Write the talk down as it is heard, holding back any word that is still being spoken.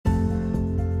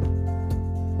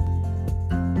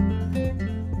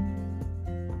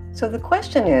So the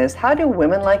question is, how do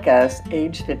women like us,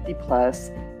 age 50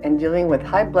 plus, and dealing with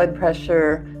high blood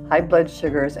pressure, high blood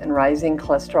sugars, and rising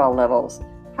cholesterol levels,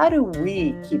 how do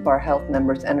we keep our health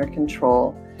numbers under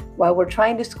control while we're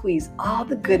trying to squeeze all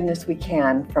the goodness we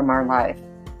can from our life?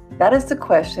 That is the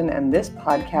question, and this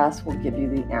podcast will give you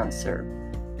the answer.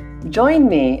 Join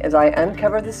me as I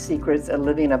uncover the secrets of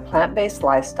living a plant-based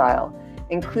lifestyle,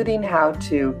 including how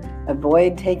to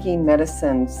avoid taking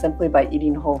medicine simply by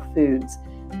eating whole foods,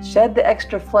 shed the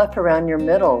extra fluff around your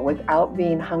middle without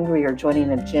being hungry or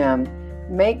joining a gym,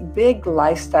 make big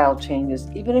lifestyle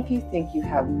changes even if you think you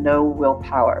have no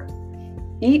willpower.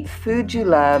 Eat food you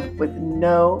love with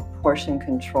no portion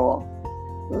control.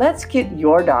 Let's get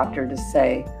your doctor to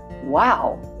say,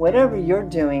 wow, whatever you're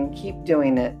doing, keep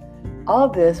doing it. All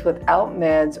this without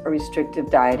meds or restrictive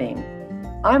dieting.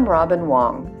 I'm Robin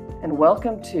Wong, and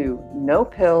welcome to No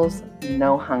Pills,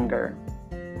 No Hunger.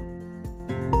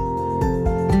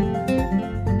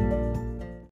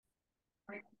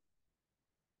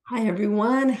 Hi,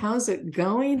 everyone. How's it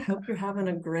going? Hope you're having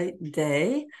a great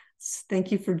day. Thank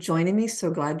you for joining me.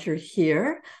 So glad you're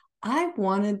here. I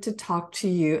wanted to talk to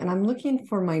you, and I'm looking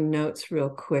for my notes real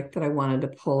quick that I wanted to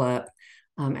pull up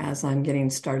as I'm getting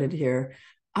started here.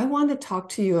 I want to talk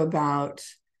to you about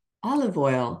olive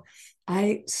oil.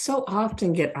 I so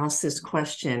often get asked this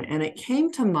question, and it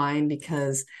came to mind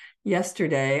because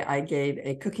yesterday I gave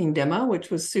a cooking demo, which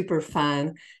was super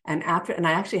fun. And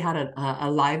I actually had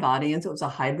a live audience. It was a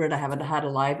hybrid. I haven't had a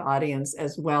live audience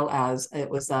as well as it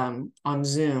was on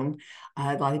Zoom.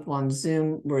 A lot of people on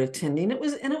Zoom were attending. It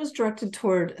was directed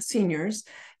toward seniors.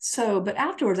 So, but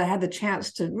afterwards, I had the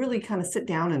chance to really kind of sit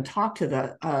down and talk to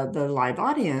the live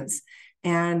audience.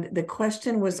 And the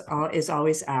question is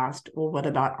always asked, well, what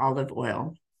about olive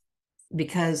oil?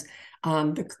 Because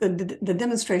the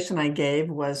demonstration I gave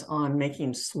was on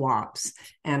making swaps.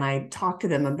 And I talked to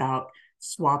them about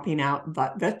swapping out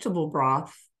vegetable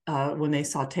broth when they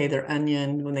saute their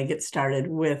onion, when they get started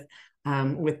with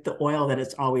the oil that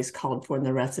it's always called for in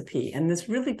the recipe. And this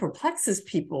really perplexes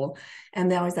people. And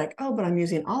they're always like, oh, but I'm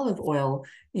using olive oil,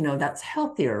 that's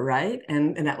healthier, right?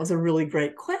 And that was a really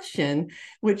great question,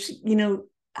 which,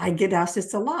 I get asked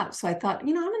this a lot. So I thought,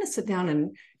 I'm going to sit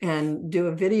down and do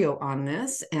a video on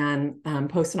this and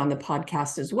post it on the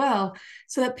podcast as well,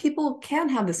 so that people can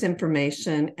have this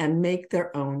information and make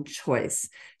their own choice.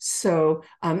 So,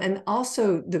 and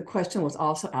also the question was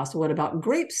also asked, what about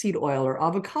grapeseed oil or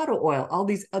avocado oil? All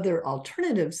these other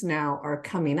alternatives now are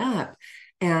coming up.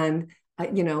 And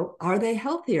are they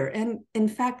healthier? And in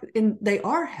fact, they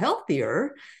are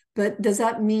healthier, but does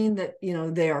that mean that,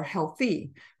 they are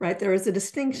healthy, right? There is a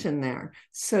distinction there.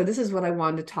 So this is what I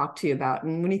wanted to talk to you about.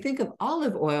 And when you think of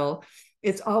olive oil,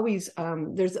 it's always,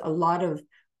 there's a lot of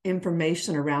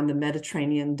information around the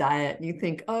Mediterranean diet. You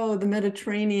think, oh, the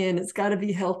Mediterranean, it's got to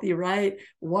be healthy, right?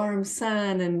 Warm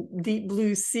sun and deep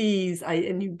blue seas.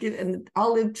 And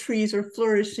olive trees are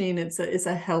flourishing. It's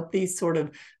a healthy sort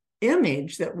of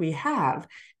image that we have.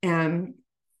 And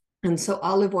so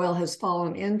olive oil has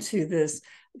fallen into this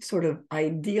sort of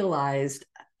idealized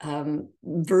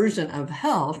version of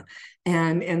health.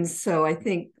 And so I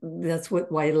think that's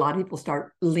why a lot of people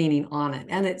start leaning on it.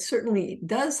 And it certainly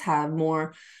does have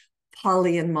more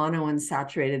poly and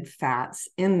monounsaturated fats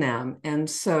in them. And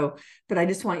so, but I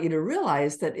just want you to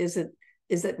realize that is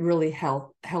it really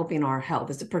helping our health?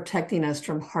 Is it protecting us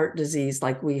from heart disease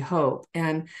like we hope?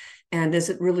 And does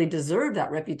it really deserve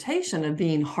that reputation of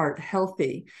being heart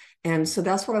healthy? And so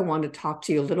that's what I wanted to talk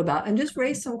to you a little about and just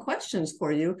raise some questions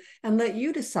for you and let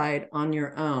you decide on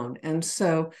your own. And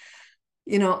so,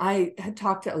 I had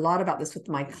talked a lot about this with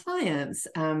my clients,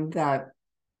 that,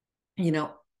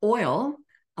 oil,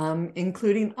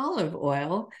 including olive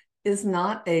oil, is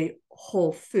not a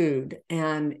whole food.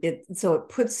 And it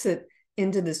puts it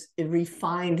into this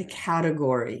refined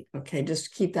category. Okay,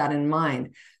 just keep that in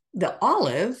mind. The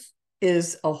olive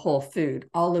is a whole food.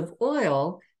 Olive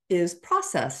oil is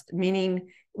processed, meaning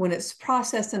when it's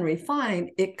processed and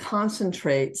refined, it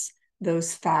concentrates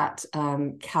those fat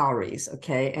calories.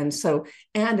 Okay, and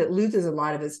it loses a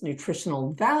lot of its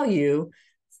nutritional value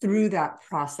through that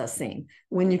processing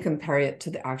when you compare it to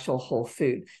the actual whole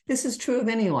food. This is true of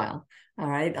any oil. All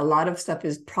right, a lot of stuff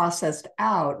is processed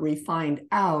out, refined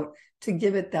out to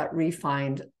give it that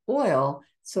refined oil.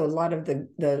 So a lot of the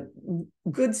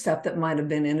good stuff that might have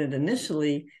been in it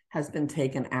initially has been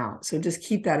taken out. So just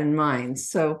keep that in mind.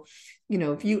 So,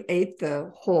 if you ate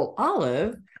the whole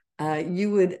olive, you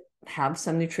would have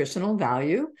some nutritional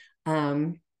value.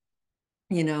 But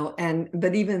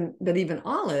even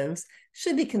olives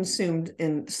should be consumed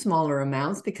in smaller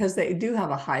amounts because they do have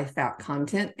a high fat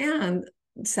content, and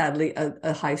sadly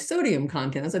a high sodium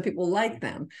content. That's why people like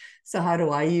them. So how do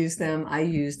I use them? I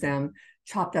use them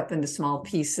chopped up into small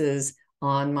pieces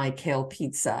on my kale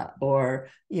pizza, or,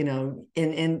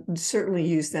 and certainly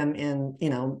use them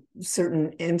in,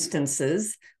 certain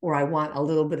instances where I want a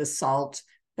little bit of salt,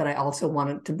 but I also want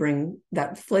it to bring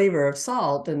that flavor of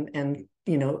salt and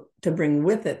to bring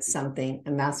with it something.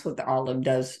 And that's what the olive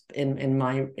does in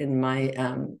my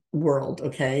world.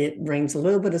 Okay. It brings a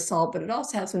little bit of salt, but it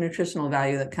also has some nutritional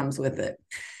value that comes with it.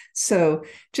 So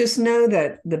just know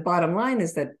that the bottom line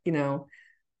is that,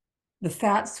 the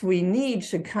fats we need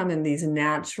should come in these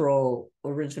natural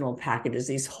original packages,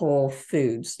 these whole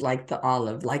foods, like the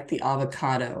olive, like the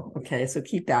avocado. Okay. So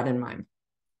keep that in mind.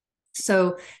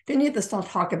 So then you have to start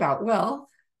talk about, well,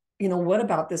 what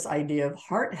about this idea of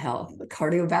heart health,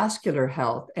 cardiovascular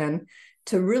health, and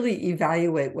to really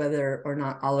evaluate whether or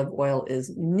not olive oil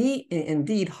is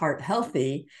indeed heart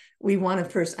healthy, we want to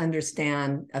first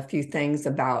understand a few things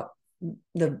about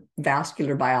the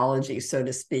vascular biology, so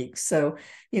to speak. So,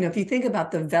 if you think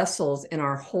about the vessels in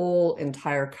our whole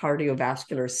entire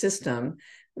cardiovascular system,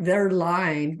 they're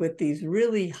lined with these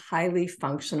really highly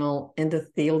functional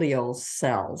endothelial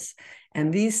cells.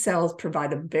 And these cells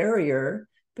provide a barrier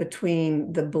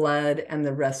between the blood and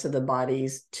the rest of the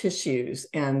body's tissues.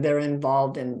 And they're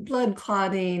involved in blood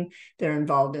clotting, they're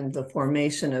involved in the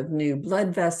formation of new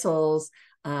blood vessels,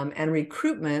 and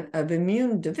recruitment of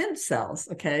immune defense cells.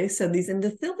 Okay, so these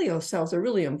endothelial cells are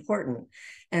really important.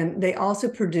 And they also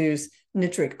produce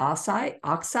nitric oxide.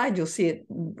 You'll see it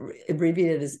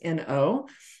abbreviated as NO,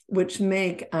 which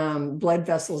make blood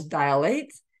vessels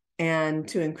dilate and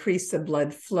to increase the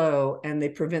blood flow, and they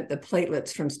prevent the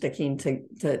platelets from sticking to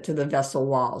the vessel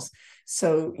walls.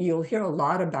 So you'll hear a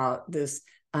lot about this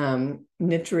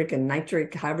nitric and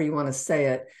nitric, however you want to say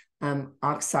it,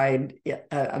 oxide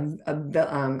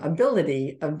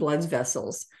ability of blood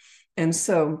vessels. And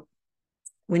so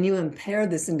when you impair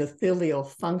this endothelial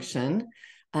function,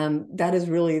 that is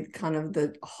really kind of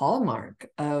the hallmark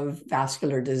of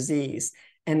vascular disease.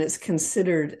 And it's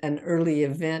considered an early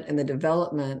event in the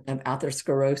development of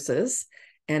atherosclerosis.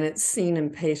 And it's seen in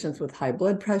patients with high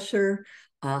blood pressure,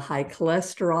 high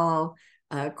cholesterol,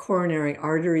 coronary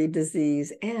artery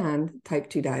disease, and type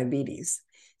 2 diabetes.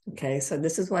 Okay, so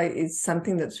this is why it's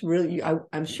something that's really,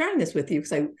 I'm sharing this with you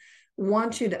because I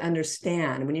want you to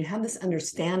understand. When you have this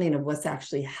understanding of what's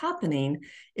actually happening,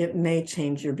 it may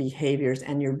change your behaviors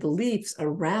and your beliefs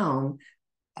around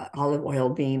olive oil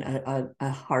being a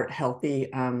heart healthy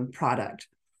product.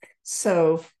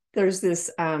 So there's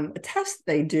this test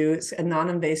they do. It's a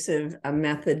non-invasive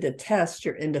method to test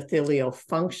your endothelial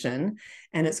function,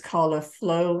 and it's called a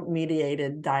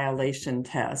flow-mediated dilation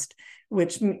test,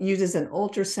 which uses an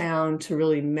ultrasound to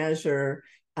really measure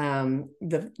the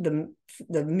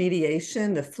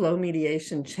flow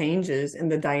mediation changes in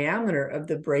the diameter of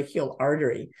the brachial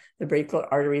artery, the brachial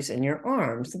arteries in your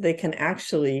arms. They can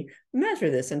actually measure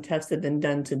this, and tests have been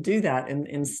done to do that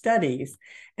in studies.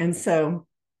 And so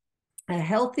a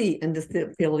healthy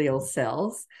endothelial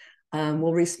cells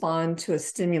will respond to a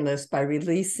stimulus by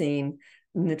releasing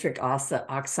nitric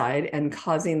oxide and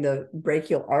causing the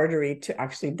brachial artery to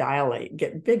actually dilate,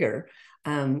 get bigger,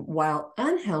 while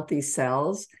unhealthy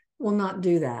cells will not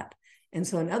do that. And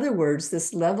so, in other words,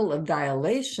 this level of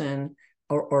dilation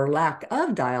or lack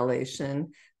of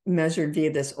dilation measured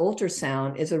via this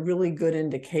ultrasound is a really good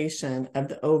indication of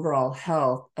the overall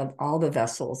health of all the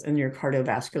vessels in your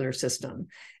cardiovascular system.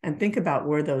 And think about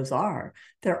where those are.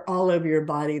 They're all over your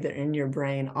body, they're in your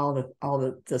brain, all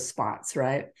the spots,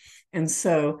 right? And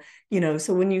so,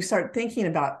 so when you start thinking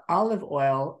about olive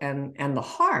oil and the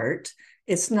heart,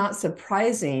 it's not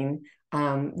surprising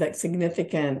that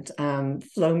significant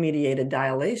flow-mediated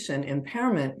dilation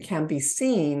impairment can be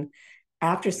seen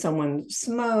after someone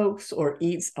smokes or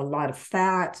eats a lot of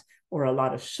fat or a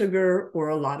lot of sugar or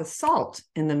a lot of salt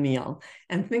in the meal.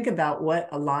 And think about what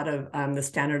a lot of the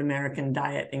standard American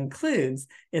diet includes.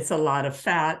 It's a lot of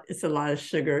fat, it's a lot of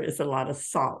sugar, it's a lot of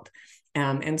salt.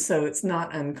 And so it's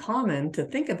not uncommon to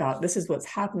think about this is what's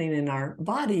happening in our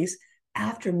bodies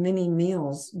after many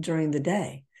meals during the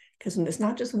day. Because it's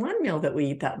not just one meal that we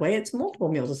eat that way, it's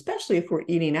multiple meals, especially if we're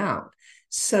eating out.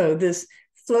 So this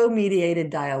flow-mediated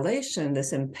dilation,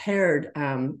 this impaired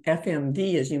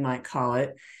FMD, as you might call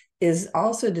it, is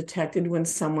also detected when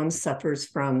someone suffers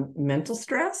from mental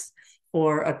stress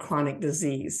or a chronic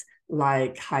disease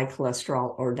like high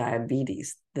cholesterol or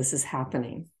diabetes. This is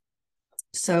happening.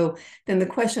 So then the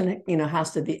question,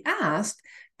 has to be asked,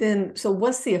 so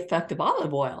what's the effect of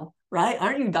olive oil, right?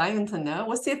 Aren't you dying to know?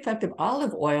 What's the effect of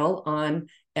olive oil on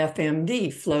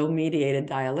FMD, flow-mediated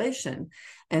dilation.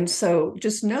 And so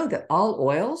just know that all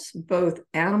oils, both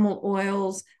animal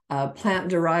oils,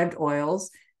 plant-derived oils,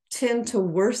 tend to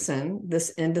worsen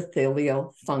this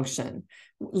endothelial function.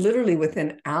 Literally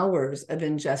within hours of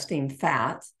ingesting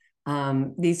fat,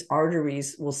 these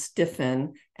arteries will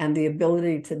stiffen and the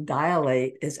ability to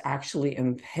dilate is actually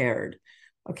impaired.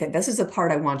 Okay, this is the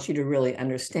part I want you to really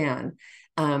understand.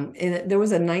 There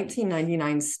was a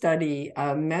 1999 study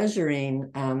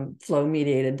measuring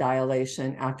flow-mediated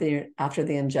dilation after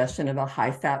the ingestion of a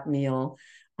high-fat meal,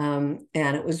 and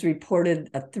it was reported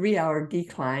a 3-hour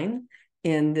decline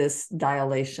in this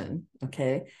dilation,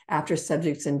 okay, after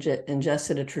subjects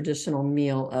ingested a traditional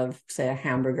meal of, say, a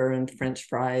hamburger and French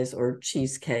fries or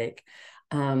cheesecake.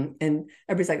 And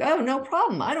everybody's like, oh, no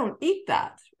problem, I don't eat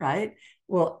that, right?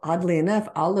 Well, oddly enough,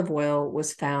 olive oil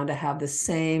was found to have the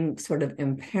same sort of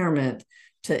impairment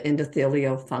to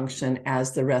endothelial function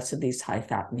as the rest of these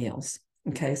high-fat meals.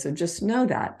 Okay, so just know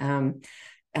that.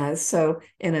 So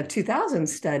in a 2000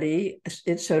 study,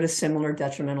 it showed a similar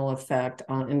detrimental effect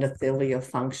on endothelial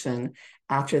function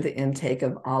after the intake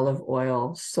of olive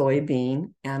oil,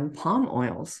 soybean, and palm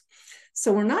oils.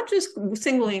 So we're not just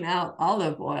singling out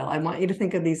olive oil. I want you to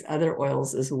think of these other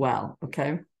oils as well,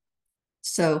 okay?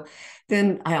 So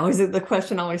then the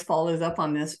question always follows up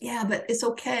on this. Yeah, but it's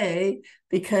okay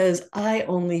because I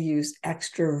only use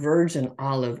extra virgin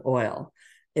olive oil.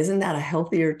 Isn't that a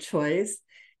healthier choice?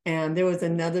 And there was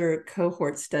another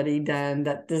cohort study done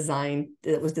that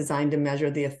was designed to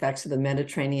measure the effects of the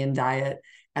Mediterranean diet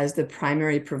as the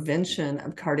primary prevention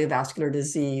of cardiovascular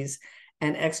disease.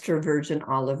 And extra virgin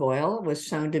olive oil was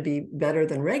shown to be better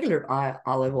than regular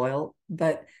olive oil,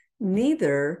 but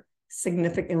neither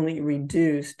significantly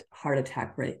reduced heart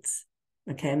attack rates.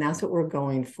 Okay, and that's what we're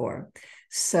going for.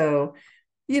 So,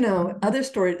 other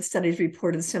studies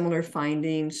reported similar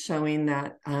findings showing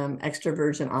that extra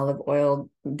virgin olive oil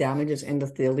damages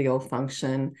endothelial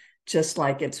function, just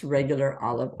like its regular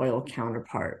olive oil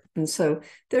counterpart. And so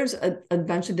there's a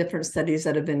bunch of different studies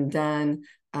that have been done.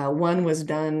 One was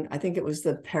done, I think it was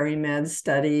the PeriMed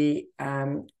study.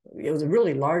 It was a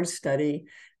really large study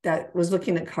that was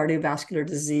looking at cardiovascular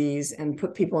disease and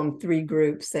put people in 3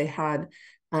 groups. They had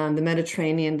the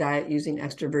Mediterranean diet using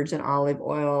extra virgin olive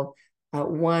oil.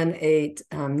 One ate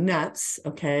nuts,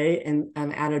 okay, and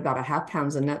added about 0.5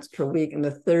 pounds of nuts per week. And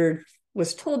the third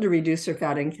was told to reduce their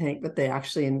fat intake, but they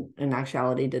actually, in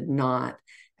actuality, did not.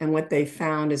 And what they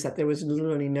found is that there was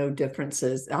literally no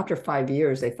differences. After 5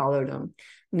 years, they followed them,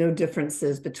 no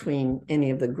differences between any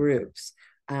of the groups.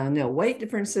 No weight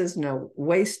differences, no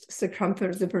waist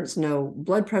circumference difference, no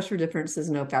blood pressure differences,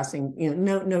 no fasting,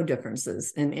 no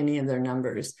differences in any of their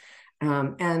numbers.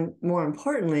 And more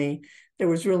importantly, there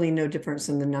was really no difference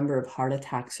in the number of heart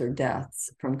attacks or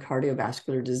deaths from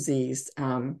cardiovascular disease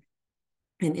in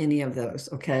any of those,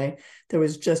 okay? There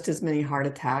was just as many heart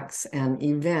attacks and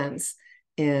events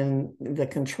in the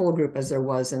control group as there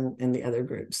was in the other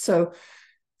groups.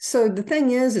 So the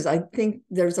thing is I think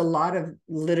there's a lot of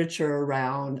literature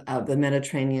around the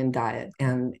Mediterranean diet.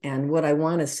 And what I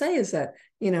want to say is that,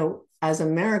 as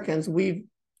Americans, we've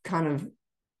kind of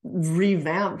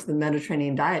revamped the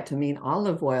Mediterranean diet to mean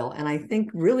olive oil. And I think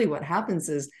really what happens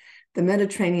is the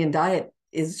Mediterranean diet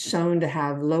is shown to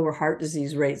have lower heart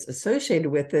disease rates associated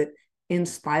with it in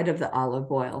spite of the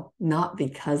olive oil, not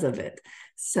because of it.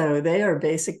 So they are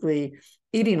basically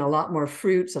eating a lot more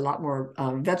fruits, a lot more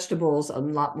vegetables, a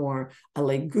lot more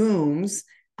legumes,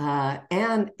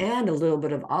 and a little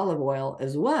bit of olive oil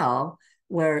as well,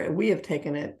 where we have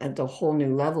taken it at a whole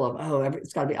new level of,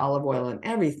 it's got to be olive oil in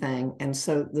everything. And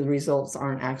so the results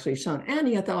aren't actually shown. And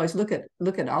you have to always look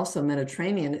at also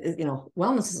Mediterranean,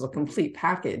 wellness is a complete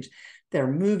package.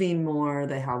 They're moving more,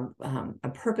 they have a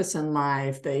purpose in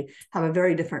life, they have a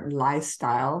very different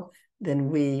lifestyle than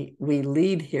we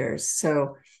lead here.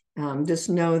 So just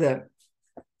know that,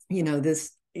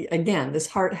 this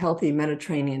heart healthy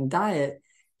Mediterranean diet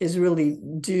is really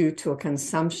due to a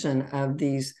consumption of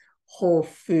these whole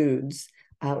foods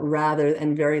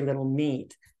and very little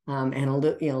meat and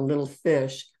little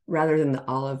fish rather than the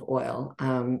olive oil.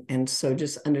 And so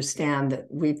just understand that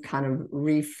we've kind of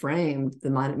reframed the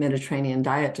Mediterranean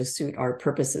diet to suit our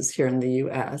purposes here in the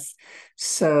US.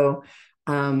 So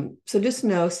just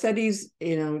know studies,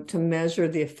 to measure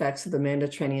the effects of the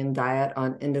Mediterranean diet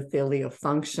on endothelial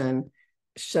function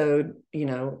showed,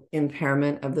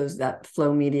 impairment of that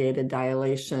flow-mediated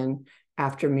dilation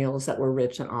after meals that were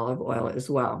rich in olive oil as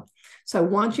well. So I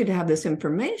want you to have this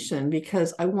information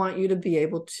because I want you to be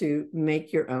able to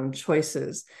make your own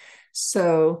choices.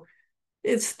 So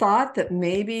It's thought that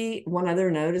maybe one other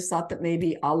note is thought that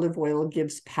maybe olive oil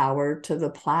gives power to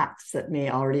the plaques that may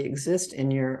already exist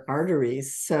in your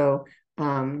arteries. So,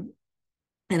 and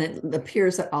it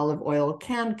appears that olive oil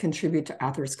can contribute to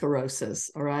atherosclerosis.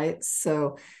 All right.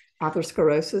 So,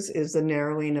 atherosclerosis is the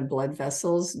narrowing of blood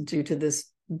vessels due to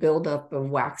this buildup of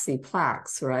waxy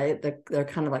plaques, right? They're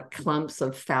kind of like clumps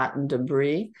of fat and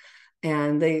debris,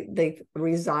 and they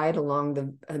reside along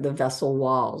the vessel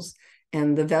walls.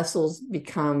 And the vessels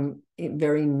become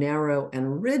very narrow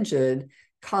and rigid,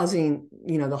 causing,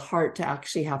 the heart to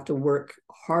actually have to work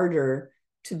harder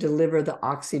to deliver the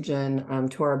oxygen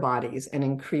to our bodies and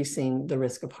increasing the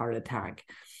risk of heart attack.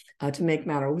 To make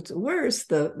matters worse,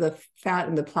 the fat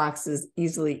in the plaques is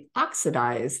easily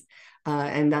oxidized,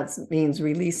 and that means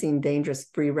releasing dangerous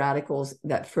free radicals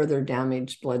that further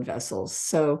damage blood vessels.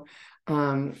 So,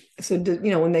 when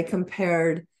they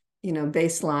compared,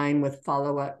 baseline with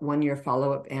follow-up, 1-year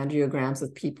follow-up angiograms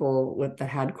with people that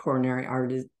had coronary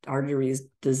arteries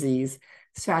disease,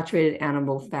 saturated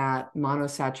animal fat,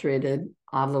 monosaturated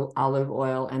olive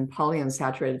oil, and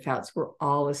polyunsaturated fats were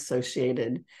all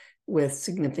associated with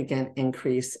significant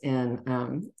increase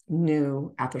in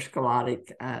new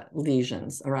atherosclerotic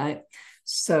lesions. All right.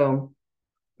 So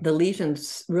the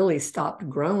lesions really stopped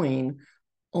growing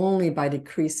only by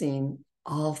decreasing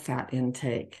all fat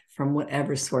intake from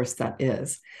whatever source that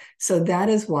is. So that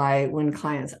is why when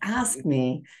clients ask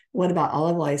me, what about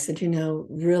olive oil? I said,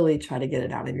 really try to get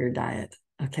it out of your diet.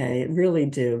 Okay, really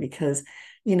do, because,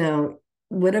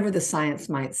 whatever the science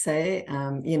might say,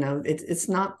 it's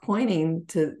not pointing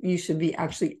to you should be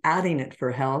actually adding it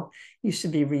for health. You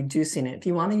should be reducing it. If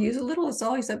you want to use a little, it's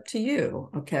always up to you.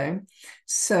 Okay.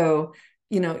 So,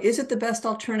 is it the best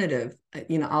alternative?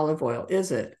 Olive oil,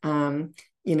 is it?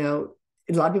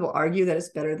 A lot of people argue that it's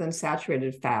better than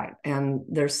saturated fat, and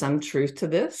there's some truth to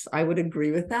this. I would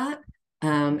agree with that.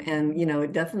 And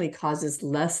it definitely causes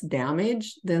less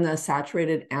damage than the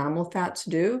saturated animal fats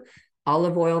do.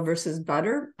 Olive oil versus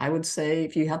butter, I would say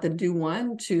if you have to do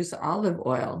one, choose olive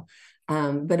oil.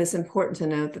 But it's important to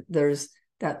note that there's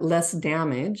that less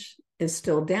damage is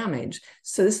still damage.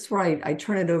 So this is where I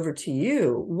turn it over to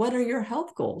you. What are your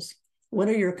health goals? What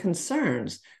are your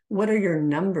concerns? What are your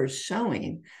numbers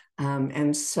showing?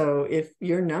 And so if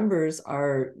your numbers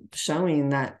are showing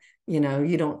that, you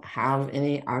don't have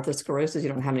any atherosclerosis, you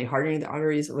don't have any hardening of the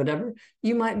arteries, whatever,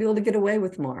 you might be able to get away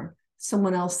with more.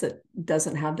 Someone else that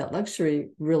doesn't have that luxury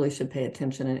really should pay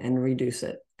attention and reduce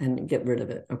it and get rid of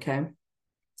it. Okay.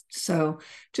 So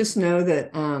just know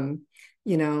that,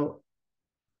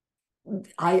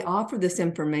 I offer this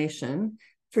information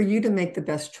for you to make the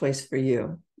best choice for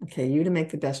you. Okay. You to make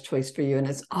the best choice for you. And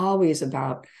it's always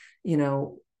about,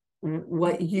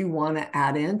 what you want to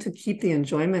add in to keep the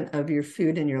enjoyment of your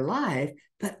food in your life,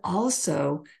 but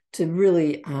also to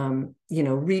really,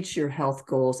 reach your health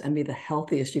goals and be the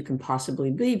healthiest you can possibly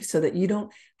be so that you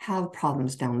don't have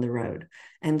problems down the road.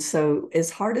 And so as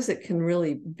hard as it can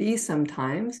really be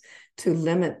sometimes to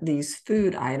limit these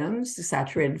food items,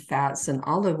 saturated fats and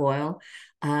olive oil,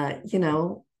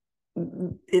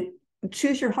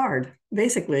 choose your hard,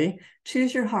 basically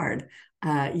choose your hard.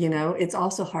 It's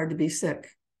also hard to be sick.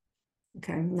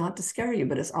 Okay, not to scare you,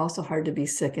 but it's also hard to be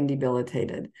sick and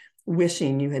debilitated,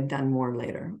 wishing you had done more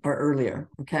later or earlier.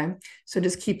 Okay, so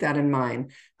just keep that in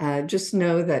mind. Just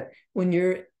know that when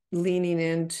you're leaning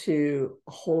into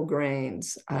whole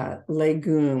grains,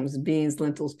 legumes, beans,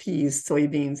 lentils, peas,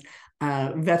 soybeans,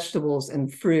 vegetables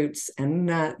and fruits and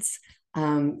nuts,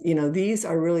 these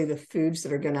are really the foods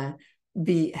that are going to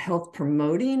be health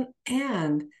promoting,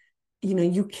 and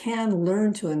you can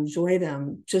learn to enjoy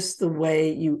them just the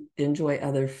way you enjoy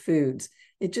other foods.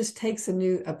 It just takes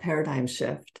a paradigm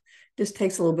shift. It just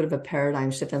takes a little bit of a paradigm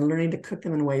shift and learning to cook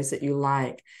them in ways that you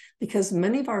like, because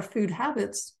many of our food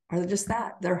habits are just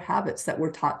that. They're habits that were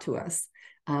taught to us.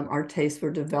 Our tastes were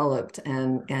developed.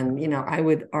 And I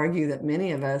would argue that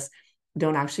many of us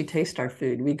don't actually taste our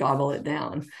food. We gobble it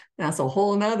down. That's a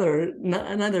whole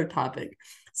another topic.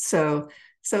 So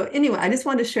anyway, I just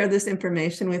wanted to share this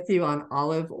information with you on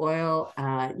olive oil.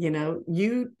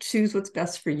 You choose what's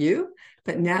best for you,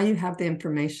 but now you have the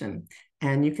information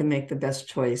and you can make the best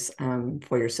choice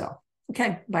for yourself.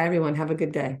 Okay, bye everyone. Have a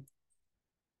good day.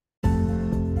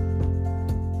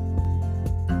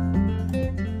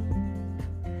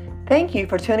 Thank you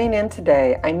for tuning in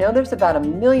today. I know there's about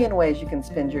 1 million ways you can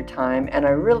spend your time, and I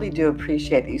really do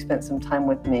appreciate that you spent some time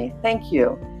with me. Thank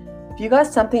you. If you got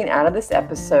something out of this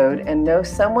episode and know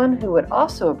someone who would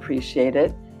also appreciate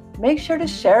it, make sure to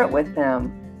share it with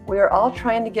them. We are all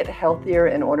trying to get healthier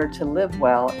in order to live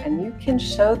well, and you can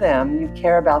show them you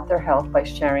care about their health by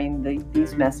sharing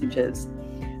these messages.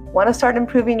 Want to start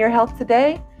improving your health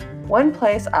today? One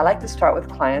place I like to start with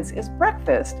clients is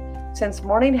breakfast, since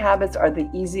morning habits are the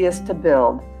easiest to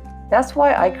build. That's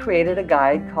why I created a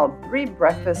guide called 3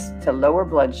 Breakfasts to Lower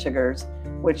Blood Sugars,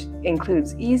 which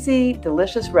includes easy,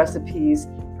 delicious recipes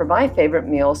for my favorite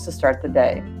meals to start the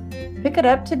day. Pick it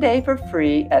up today for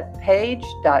free at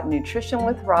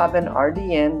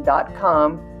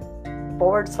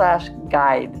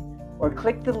page.nutritionwithrobinrdn.com/guide, or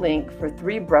click the link for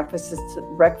 3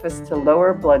 breakfasts to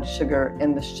lower blood sugar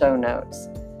in the show notes.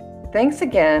 Thanks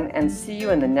again, and see you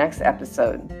in the next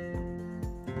episode.